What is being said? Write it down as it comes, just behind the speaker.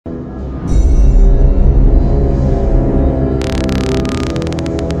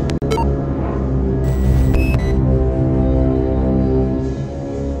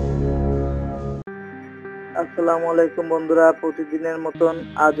আসসালামু আলাইকুম বন্ধুরা, প্রতিদিনের মতন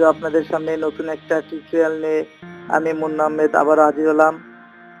আজও আপনাদের সামনে নতুন একটা টিউটোরিয়াল নিয়ে আমি মুন্না আহমেদ আবার হাজির হলাম।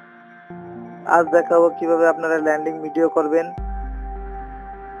 আজ দেখাবো কিভাবে আপনারা ল্যান্ডিং ভিডিও করবেন।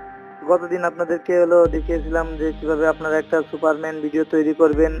 গতদিন আপনাদেরকে দেখিয়েছিলাম যে কিভাবে আপনারা একটা সুপারম্যান ভিডিও তৈরি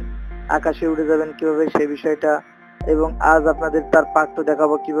করবেন, আকাশে উড়ে যাবেন কিভাবে সেই বিষয়টা, এবং আজ আপনাদের তার পার্ট 2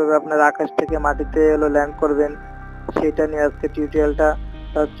 দেখাবো কিভাবে আপনারা আকাশ থেকে মাটিতে ল্যান্ড করবেন, সেটা নিয়ে আজকে টিউটোরিয়ালটা।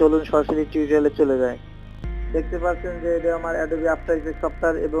 চলুন সরাসরি টিউটোরিয়ালে চলে যায়। দেখতে পাচ্ছেন যে এটা আমার Adobe আফটার ইফেক্টস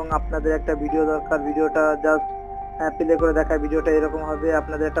সফটওয়্যার এবং আপনাদের একটা ভিডিও দরকার। ভিডিওটা জাস্ট প্লে করে দেখায়। ভিডিওটা এরকম হবে,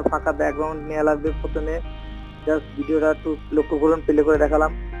 আপনাদের একটা ফাঁকা ব্যাকগ্রাউন্ড নেওয়া লাগবে। প্রথমে জাস্ট ভিডিওটা একটু লক্ষ্য করুন, প্লে করে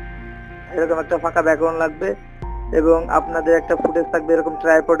দেখালাম। এরকম একটা ফাঁকা ব্যাকগ্রাউন্ড লাগবে এবং আপনাদের একটা ফুটেজ থাকবে এরকম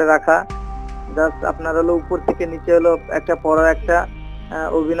ট্রাইপডে রাখা। জাস্ট আপনারা উপর থেকে নিচে একটা পড়ার একটা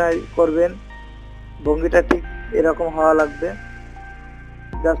অভিনয় করবেন। ভঙ্গিটা ঠিক এরকম হওয়া লাগবে,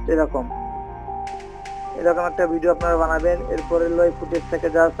 জাস্ট এরকম একটা ভিডিও আপনারা বানাবেন। এরপরে এই ফুটেজটাকে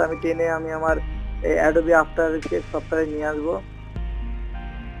জাস্ট আমি টেনে আমার এই Adobe আফটার ইফেক্টস সফটওয়্যারে নিয়ে আসবো।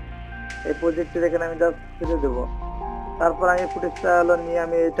 এই প্রজেক্টের এখানে আমি জাস্ট ছেড়ে দেবো। তারপর আমি ফুটেজটা নিয়ে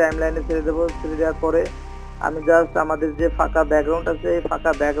আমি এই টাইমলাইনে ছেড়ে দেবো। ছেড়ে দেওয়ার পরে আমি জাস্ট আমাদের যে ফাঁকা ব্যাকগ্রাউন্ড আছে এই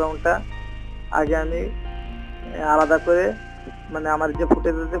ফাঁকা ব্যাকগ্রাউন্ডটা আগে আমি আলাদা করে, মানে আমার যে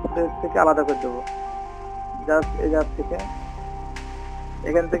ফুটেজ আছে ফুটেজ থেকে আলাদা করে দেবো। জাস্ট এই জায়গা থেকে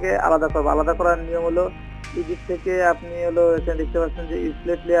এখান থেকে আলাদা করবো। আলাদা করার নিয়ম হলো এদিক থেকে আপনি এখানে দেখতে পাচ্ছেন যে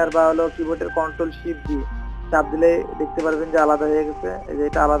স্প্লিট লেয়ার বা কিবোর্ডের কন্ট্রোল শিফট দিয়ে চাপ দিলে দেখতে পারবেন যে আলাদা হয়ে গেছে। এই যে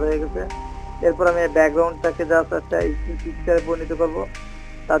এটা আলাদা হয়ে গেছে। এরপর আমি ব্যাকগ্রাউন্ডটাকে জাস্ট একটা পিকচারে পরিণত করব।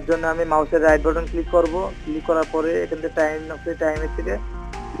 তার জন্য আমি মাউসের রাইট বাটন ক্লিক করব। ক্লিক করার পরে এখান থেকে টাইমের থেকে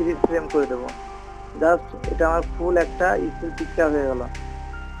ফ্রিজ ফ্রেম করে দেবো। জাস্ট এটা আমার ফুল একটা স্টিল পিকচার হয়ে গেল।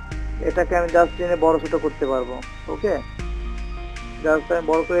 এটাকে আমি জাস্ট টেনে বড় ছোট করতে পারবো। ওকে, জাস্ট আমি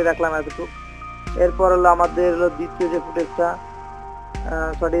বড় করে রাখলাম এতটুকু। এরপর আমাদের দ্বিতীয় যে ফুটেজটা,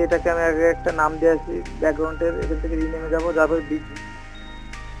 সরি এটাকে আমি আগে একটা নাম দিয়ে আসি ব্যাকগ্রাউন্ডের। এখান থেকে রিনেমে যাবো, যাবো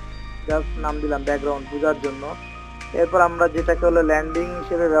জাস্ট নাম দিলাম ব্যাকগ্রাউন্ড বোঝার জন্য। এরপর আমরা যেটাকে ল্যান্ডিং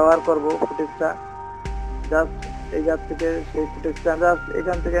হিসেবে ব্যবহার করব ফুটেজটা, জাস্ট এই জায়গা থেকে সেই ফুটেজটা জাস্ট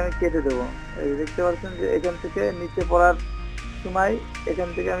এখান থেকে আমি কেটে দেবো। এই দেখতে পাচ্ছেন যে এখান থেকে নিচে পড়ার সময় এখান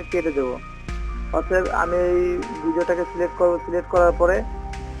থেকে আমি কেটে দেবো। অতএব আমি এই ভিডিওটাকে সিলেক্ট করব। সিলেক্ট করার পরে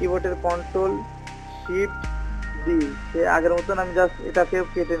কিবোর্ডের কন্ট্রোল শিফট ডি সে আগের মতন আমি জাস্ট এটাকেও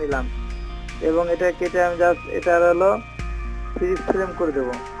কেটে নিলাম এবং এটা কেটে আমি জাস্ট এটা ফ্রিজ ফ্রেম করে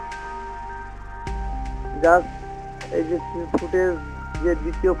দেবো। জাস্ট এই যে ফুটেজ, যে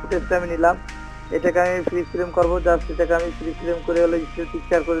দ্বিতীয় ফুটেজটা আমি নিলাম এটাকে আমি ফ্রিজ ফ্রেম করবো। জাস্ট এটাকে আমি ফ্রিজ ফ্রেম করে স্টিল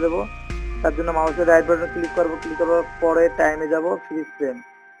পিকচার করে দেবো। তার জন্য মাউসের রাইট বাটন ক্লিক করবো। ক্লিক করার পরে টাইমে যাব, ফ্রিজ ফ্রেম।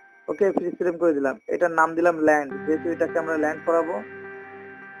 ওকে, ফ্রিজ ফ্রেম করে দিলাম। এটার নাম দিলাম ল্যান্ড, যেহেতু এটাকে আমরা ল্যান্ড করাবো।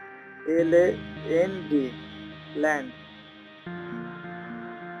 LAND land.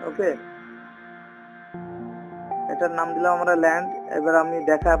 ওকে, এটার নাম দিলাম আমরা ল্যান্ড। এবার আমি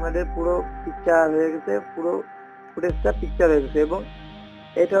দেখা আপনাদের পুরো পিকচার হয়ে গেছে, পুরো ফুটেজটা পিকচার হয়ে গেছে এবং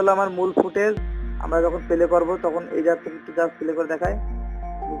এটা হলো আমার মূল ফুটেজ। আমরা যখন প্লে করব তখন এই জায়গা থেকে একটু জাস্ট প্লে করে দেখায়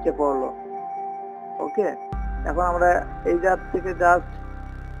নিচে পড়লো। ওকে, এখন আমরা এই জায়গা থেকে জাস্ট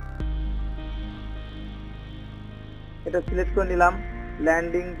এটা সিলেক্ট করে নিলাম।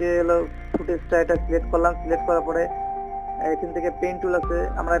 ল্যান্ডিং যে ফুটেজটা এটা সিলেক্ট করলাম। সিলেক্ট করার পরে এখান থেকে পেন টুল আছে,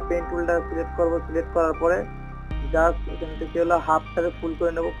 আমরা পেন টুলটা সিলেক্ট করব। সিলেক্ট করার পরে জাস্ট এখান থেকে হাফটাকে ফুল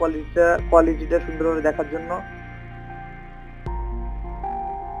করে নেব কোয়ালিটিটা সুন্দরভাবে দেখার জন্য।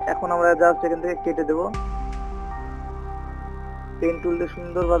 এখন আমরা জাস্ট এখান থেকে কেটে দেব। পেন টুলটা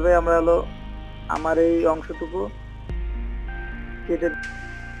সুন্দরভাবে আমরা আমার এই অংশটুকু কেটে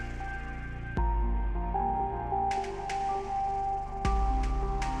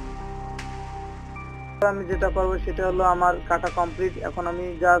আমি যেটা করবো সেটা হলো আমার কাটা কমপ্লিট। এখন আমি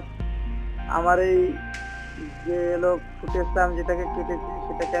জাস্ট আমার এই যে ফুটেজটা আমি যেটাকে কেটেছি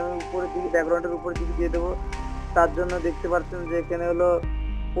সেটাকে আমি উপরের দিকে ব্যাকগ্রাউন্ডের উপরের দিকে দিয়ে দেবো। তার জন্য দেখতে পাচ্ছেন যে এখানে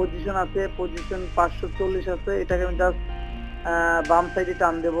পজিশন আছে, পজিশন 540 আছে। এটাকে আমি জাস্ট বাম সাইডে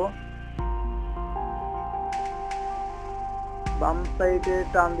টান দেব। বাম সাইডে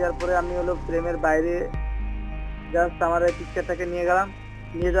টান দেওয়ার পরে আমি ফ্রেমের বাইরে জাস্ট আমার এই পিকচারটাকে নিয়ে গেলাম।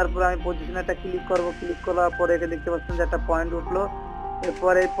 নিয়ে যাওয়ার পরে আমি পজিশনে একটা ক্লিক করব। ক্লিক করার পরে এখানে দেখতে পাচ্ছেন যে একটা পয়েন্ট উঠলো।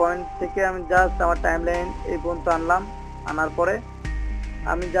 এরপর এই পয়েন্ট থেকে আমি জাস্ট আমার টাইমলাইন এই পর্যন্ত আনলাম। আনার পরে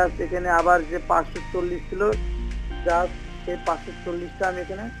আমি জাস্ট এখানে আবার যে 540 ছিল জাস্ট সেই 540টা আমি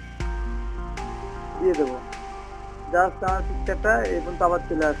এখানে দিয়ে দেবো। জাস্ট আমার পিকচারটা এই পর্যন্ত আবার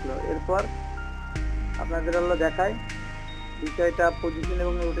চলে আসলো। এরপর আপনাদের দেখায় বিষয়টা, পজিশন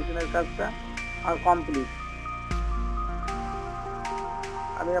এবং রোটেশনের কাজটা আর কমপ্লিট।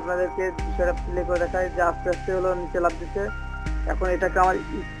 আমি আপনাদেরকে বিষয়টা প্লে করে দেখাই যে আস্তে আস্তে হলো নিচে লাফ দিচ্ছে। এখন এটাকে আমার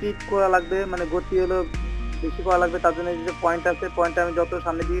স্পিড করা লাগবে, মানে গতি হলো বেশি করা লাগবে। তার জন্য যে পয়েন্ট আছে, পয়েন্টটা আমি যত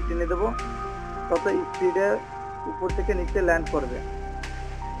সামনের দিকে টেনে দেবো তত স্পিডে উপর থেকে নিচে ল্যান্ড করবে।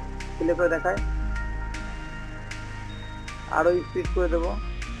 প্লে করে দেখায়, আরো স্পিড করে দেবো,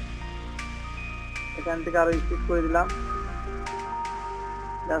 এখান থেকে আরো স্পিড করে দিলাম,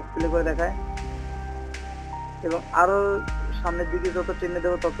 জাস্ট প্লে করে দেখায়। এবং আরো সামনের দিকে যত টেনে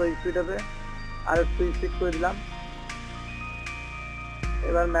দেবো তত স্পিড হবে, আর একটু স্পিড করে দিলাম।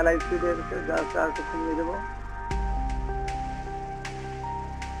 এবার মেলা স্পিড হয়ে গেছে, জাস্ট আর একটু কমিয়ে দেবো,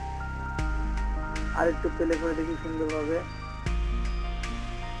 আর একটু প্লে করে দেখি সুন্দরভাবে।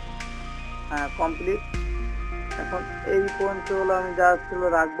 হ্যাঁ, কমপ্লিট। এখন এই পর্যন্ত হলো আমি জাস্ট হলো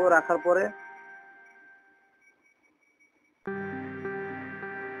রাখবো, রাখার পরে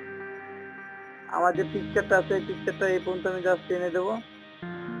আমার যে পিকচারটা আছে এই পিকচারটা এই পর্যন্ত আমি জাস্ট টেনে দেবো।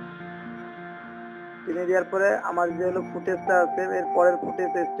 টেনে দেওয়ার পরে আমার যে হলো ফুটেজটা আছে, এর পরের ফুটেজ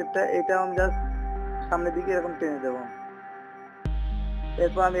স্টেপটা এটা আমি জাস্ট সামনের দিকে এরকম টেনে দেবো।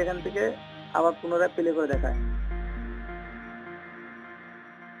 এরপর আমি এখান থেকে আবার পুনরায় প্লে করে দেখাই।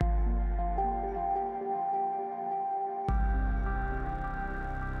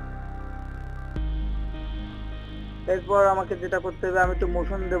 এরপর আমাকে যেটা করতে হবে, আমি একটু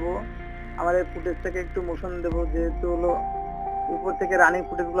মোশন দেব, আমার এই ফুটেজটাকে একটু মোশন দেব, যেহেতু হলো উপর থেকে রানিং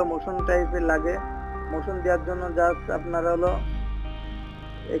ফুটেজগুলো মোশন টাইপের লাগে। মোশন দেওয়ার জন্য জাস্ট আপনারা হলো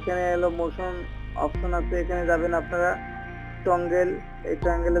এখানে হলো মোশন অপশন আছে, এখানে যাবেন আপনারা ট্রায়াঙ্গেল, এই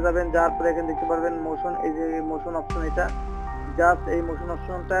ট্রায়াঙ্গেলে যাবেন, যাওয়ার পরে এখানে দেখতে পারবেন মোশন, এই যে মোশন অপশন, এটা জাস্ট এই মোশন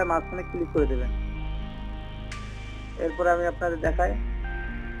অপশনটা মাঝখানে ক্লিক করে দেবেন। এরপরে আমি আপনাদের দেখাই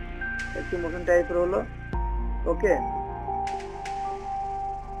একটু মোশন টাইপের হলো। ওকে,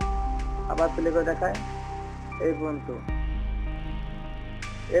 আবার প্লে করে দেখায় এই পর্যন্ত।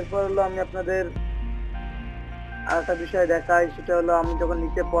 এরপর হলো আমি আপনাদের আর একটা বিষয় দেখাই, সেটা হলো আমি যখন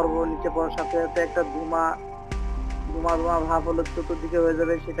নিচে পড়বো, নিচে পড়ার সাথে সাথে একটা ধুমা ধুমা ধুমা ভাব হলো চতুর্দিকে হয়ে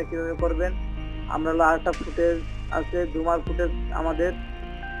যাবে। সেটা কিভাবে করবেন, আমরা হলো আরেকটা ফুটেজ আছে ধুমার ফুটেজ আমাদের,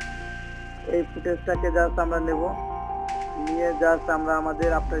 এই ফুটেজটাকে জাস্ট আমরা নেব, নিয়ে জাস্ট আমরা আমাদের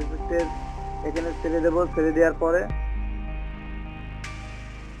আফটার ইফেক্টের এখানে ছেড়ে দেবো। ছেড়ে দেওয়ার পরে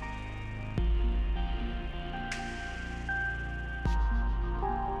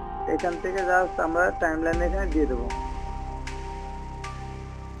এখান থেকে জাস্ট আমরা টাইমলাইনে এখানে দিয়ে দেবো।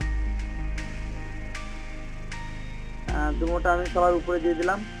 ডেমোটা আমি সবার উপরে দিয়ে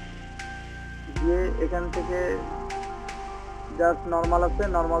দিলাম, দিয়ে এখান থেকে জাস্ট নরমাল আছে,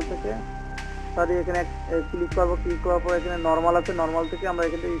 নরমাল থেকে সরি এখানে ক্লিক করবো, ক্লিক করার পর এখানে নরমাল আছে, নরমাল থেকে আমরা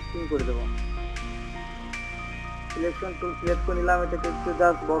এখান থেকে স্ক্রিন করে দেবো। সিলেকশন টুল সিলেক্ট করে নিলাম, এটাকে একটু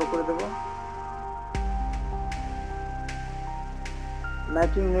জাস্ট বড় করে দেবো।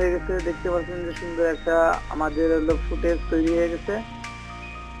 ম্যাচিং হয়ে গেছে, দেখতে পাচ্ছেন যে সুন্দর একটা আমাদের হলো ফুটেজ তৈরি হয়ে গেছে।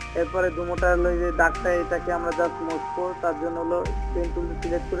 এরপরে ডেমোটা হলো যে দাগটা, এটাকে আমরা জাস্ট মুছবো, তার জন্য হলো পেন টুল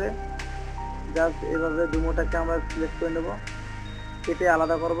সিলেক্ট করে জাস্ট এভাবে ডেমোটাকে আমরা সিলেক্ট করে নেব, কেটে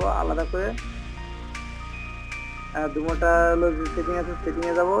আলাদা করব। আলাদা করে ডেমোটা হলো যে সেটিং আছে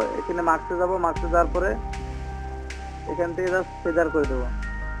সেটিংয়ে যাব, এখানে মার্কসে যাব, মার্কসে যাওয়ার পরে এখান থেকে জাস্ট ফেদার করে দেবো।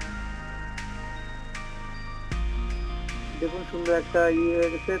 দেখুন সুন্দর একটা হয়ে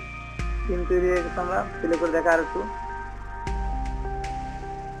গেছে, সিন তৈরি হয়ে গেছে। আমরা প্লে করে দেখা আর একটু।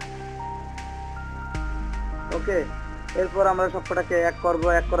 ওকে, এরপর আমরা সবকটাকে এক করব,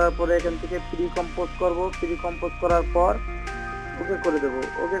 এক করার পরে এখান থেকে প্রি কম্পোজ করব। প্রি কম্পোজ করার পর ওকে করে দেবো।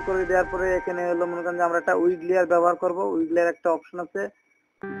 ওকে করে দেওয়ার পরে এখানে হলো মনে করেন যে আমরা একটা উইগ লেয়ার ব্যবহার করব। উইগ লেয়ার একটা অপশন আছে,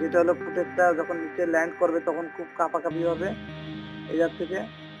 যেটা হলো ফুটেজটা যখন নিচে ল্যান্ড করবে তখন খুব কাঁপাকাঁপি হবে। এই জায়গা থেকে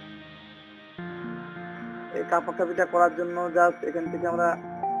এই কাঁপাকাঁপিটা করার জন্য জাস্ট এখান থেকে আমরা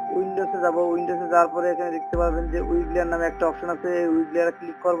উইন্ডোজে যাব। উইন্ডোজে যাওয়ার পরে এখানে দেখতে পারবেন যে উইগ লেয়ার নামে একটা অপশন আছে, এই উইগ লেয়ারে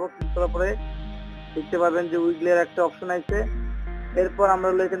ক্লিক করব। ক্লিক করার পরে দেখতে পারবেন যে উইগ লেয়ার একটা অপশন আছে। এরপর আমরা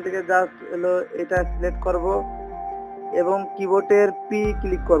হলো এখান থেকে জাস্ট হলো এটা সিলেক্ট করব এবং কিবোর্ডের পি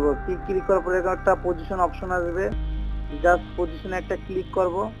ক্লিক করব। পি ক্লিক করার পরে একটা পজিশন অপশন আসবে, জাস্ট পজিশনে একটা ক্লিক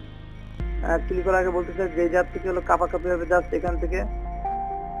করব। ক্লিক করার আগে বলতেছে যে জাত থেকে হলো কাঁপাকাঁপি হবে, জাস্ট এখান থেকে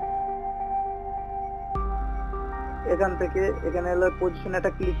এখানে হলো পজিশনে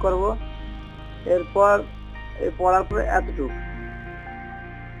একটা ক্লিক করব। এরপর পড়ার পরে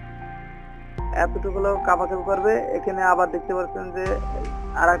এতটুকু হলো কাঁপাকাঁপি করবে। এখানে আবার দেখতে পাচ্ছেন যে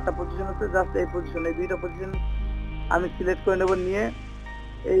আর একটা পজিশন আছে, জাস্ট এই পজিশন, এই দুইটা পজিশন আমি সিলেক্ট করে নেব। নিয়ে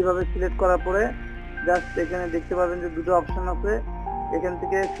এইভাবে সিলেক্ট করার পরে জাস্ট এখানে দেখতে পাবেন যে দুটো অপশন আছে, এখান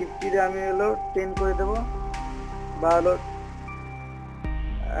থেকে 50 আমি হলো 10 করে দেব, বা হলো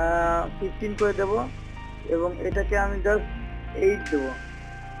 15 করে দেব, এবং এটাকে আমি জাস্ট 8 দেব।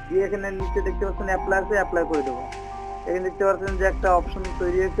 দিয়ে এখানে নিচে দেখতে পাচ্ছেন অ্যাপ্লাই আছে, অ্যাপ্লাই করে দেবো। এখানে দেখতে পাচ্ছেন যে একটা অপশন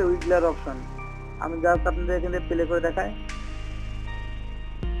তৈরি হয়েছে, উইগলার অপশন। আমি জাস্ট আপনাদের এখানে প্লে করে দেখাই।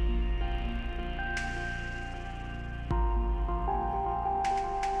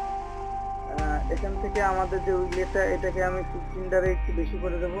 এখান থেকে আমাদের যে উইগলেটা, এটাকে আমি 15 একটু বেশি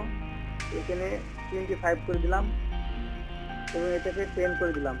করে দেবো। এখানে 25 করে দিলাম এবং এটাকে 10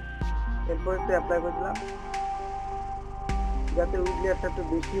 করে দিলাম। এরপর একটু অ্যাপ্লাই করে দিলাম, যাতে উইগলেটা একটু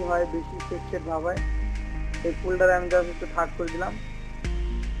বেশি হয়, বেশি টেক্সচার ভাব হয়। এই ফোল্ডারে আমি জাস্ট একটু থার্ড করে দিলাম।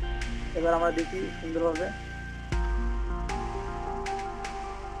 এবার আমরা দেখি সুন্দরভাবে।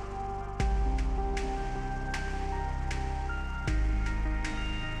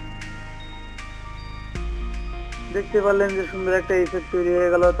 দেখতে পারলেন যে সুন্দর একটা ইফেক্ট তৈরি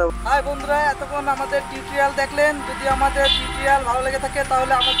হয়ে গেল। হাই বন্ধুরা, এতক্ষণ আমাদের টিউটোরিয়াল দেখলেন। যদি আমাদের টিউটোরিয়াল ভালো লেগে থাকে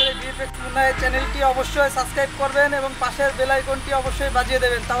তাহলে আমাদের এই ভিএফএক্স মুন্নায় চ্যানেলটি অবশ্যই সাবস্ক্রাইব করবেন এবং পাশের বেল আইকনটি অবশ্যই বাজিয়ে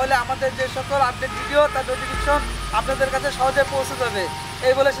দেবেন। তাহলে আমাদের যে সকল আপডেট ভিডিও তার নোটিফিকেশন আপনাদের কাছে সহজে পৌঁছে যাবে।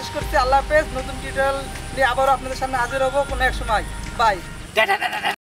 এই বলে শেষ করছি। আল্লাহ হাফেজ। নতুন টিউটোরিয়াল নিয়ে আবারও আপনাদের সামনে হাজির হবো কোনো এক সময়। বাই।